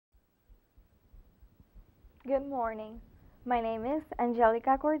Good morning. My name is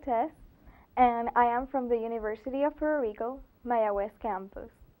Angelica Cortez, and I am from the University of Puerto Rico, Maya West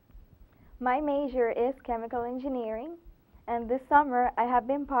campus. My major is chemical engineering, and this summer I have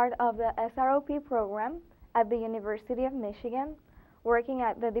been part of the SROP program at the University of Michigan, working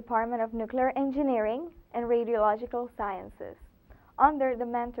at the Department of Nuclear Engineering and Radiological Sciences, under the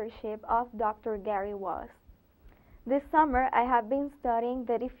mentorship of Dr. Gary Wallace. This summer I have been studying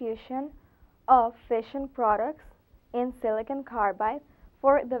the diffusion of fission products in silicon carbide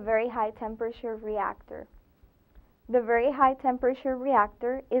for the very high temperature reactor. The very high temperature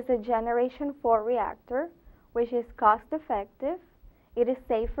reactor is a generation 4 reactor which is cost effective, it is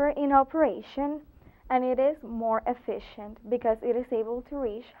safer in operation, and it is more efficient because it is able to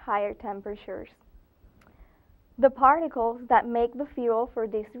reach higher temperatures. The particles that make the fuel for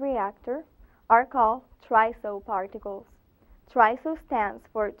this reactor are called triso particles. Triso stands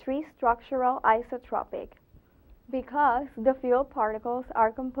for tri-structural isotropic because the fuel particles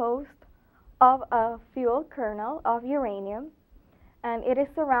are composed of a fuel kernel of uranium, and it is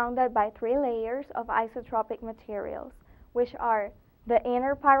surrounded by 3 layers of isotropic materials, which are the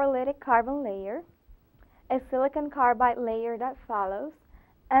inner pyrolytic carbon layer, a silicon carbide layer that follows,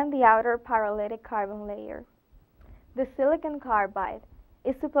 and the outer pyrolytic carbon layer. The silicon carbide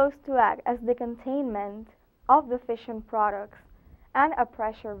is supposed to act as the containment of the fission products and a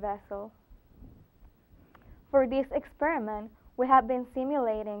pressure vessel. For this experiment, we have been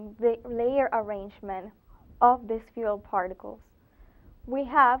simulating the layer arrangement of these fuel particles. We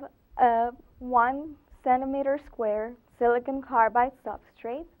have a 1 centimeter square silicon carbide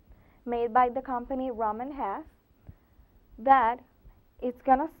substrate made by the company Roman Haas that is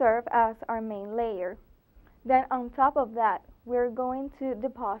going to serve as our main layer. Then on top of that, we're going to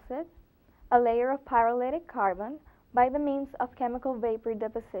deposit a layer of pyrolytic carbon by the means of chemical vapor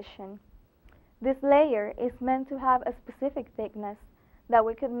deposition. This layer is meant to have a specific thickness that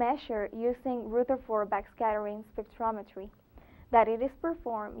we could measure using Rutherford backscattering spectrometry, that it is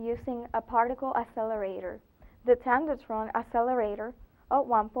performed using a particle accelerator, the Tandotron accelerator of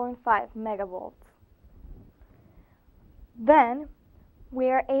 1.5 megavolts. Then we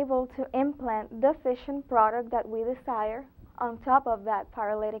are able to implant the fission product that we desire on top of that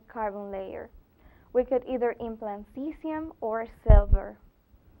pyrolytic carbon layer. We could either implant cesium or silver.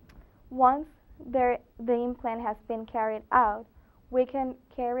 Once the implant has been carried out, we can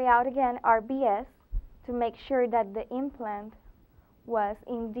carry out again RBS to make sure that the implant was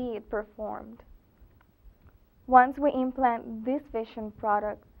indeed performed. Once we implant this fission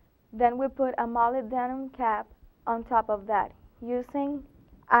product, then we put a molybdenum cap on top of that using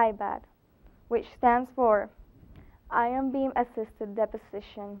IBAT, which stands for ion beam assisted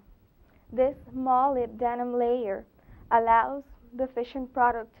deposition. This molybdenum layer allows the fission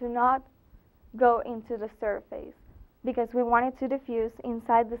product to not go into the surface because we want it to diffuse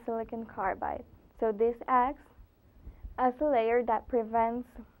inside the silicon carbide. So this acts as a layer that prevents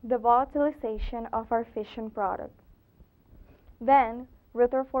the volatilization of our fission product. Then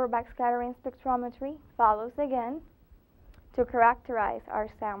Rutherford backscattering spectrometry follows again to characterize our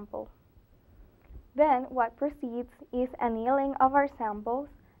sample. Then what proceeds is annealing of our samples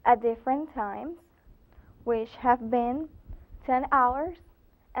at different times, which have been 10 hours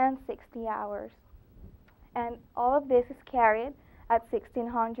and 60 hours. And all of this is carried at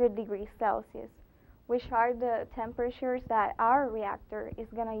 1600 degrees Celsius, which are the temperatures that our reactor is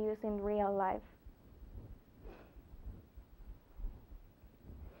going to use in real life.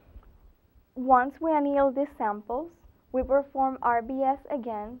 Once we anneal these samples, we perform RBS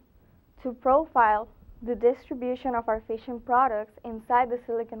again to profile the distribution of our fission products inside the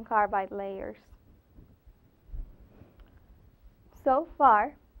silicon carbide layers. So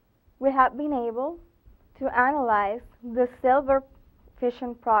far, we have been able to analyze the silver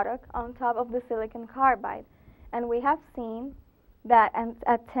fission product on top of the silicon carbide, and we have seen that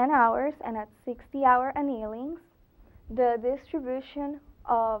at 10 hours and at 60-hour annealings, the distribution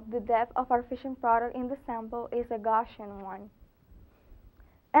of the depth of our fission product in the sample is a Gaussian one.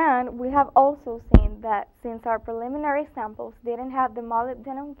 And we have also seen that since our preliminary samples didn't have the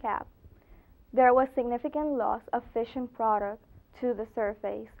molybdenum cap, there was significant loss of fission product to the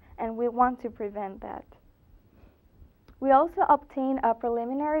surface, and we want to prevent that. We also obtained a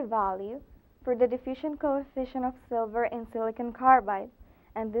preliminary value for the diffusion coefficient of silver in silicon carbide,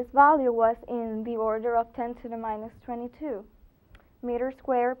 and this value was in the order of 10 to the minus 22 meters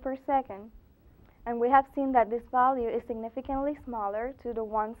squared per second. And we have seen that this value is significantly smaller to the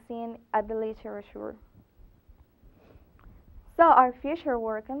one seen at the literature. So our future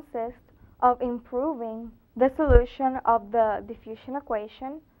work consists of improving the solution of the diffusion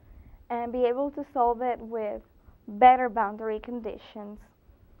equation and be able to solve it with better boundary conditions.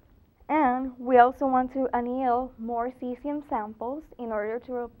 And we also want to anneal more cesium samples in order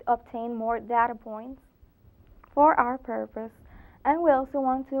to obtain more data points for our purpose. And we also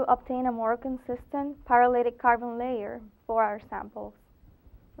want to obtain a more consistent pyrolytic carbon layer for our samples.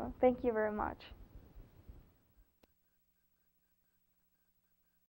 So thank you very much.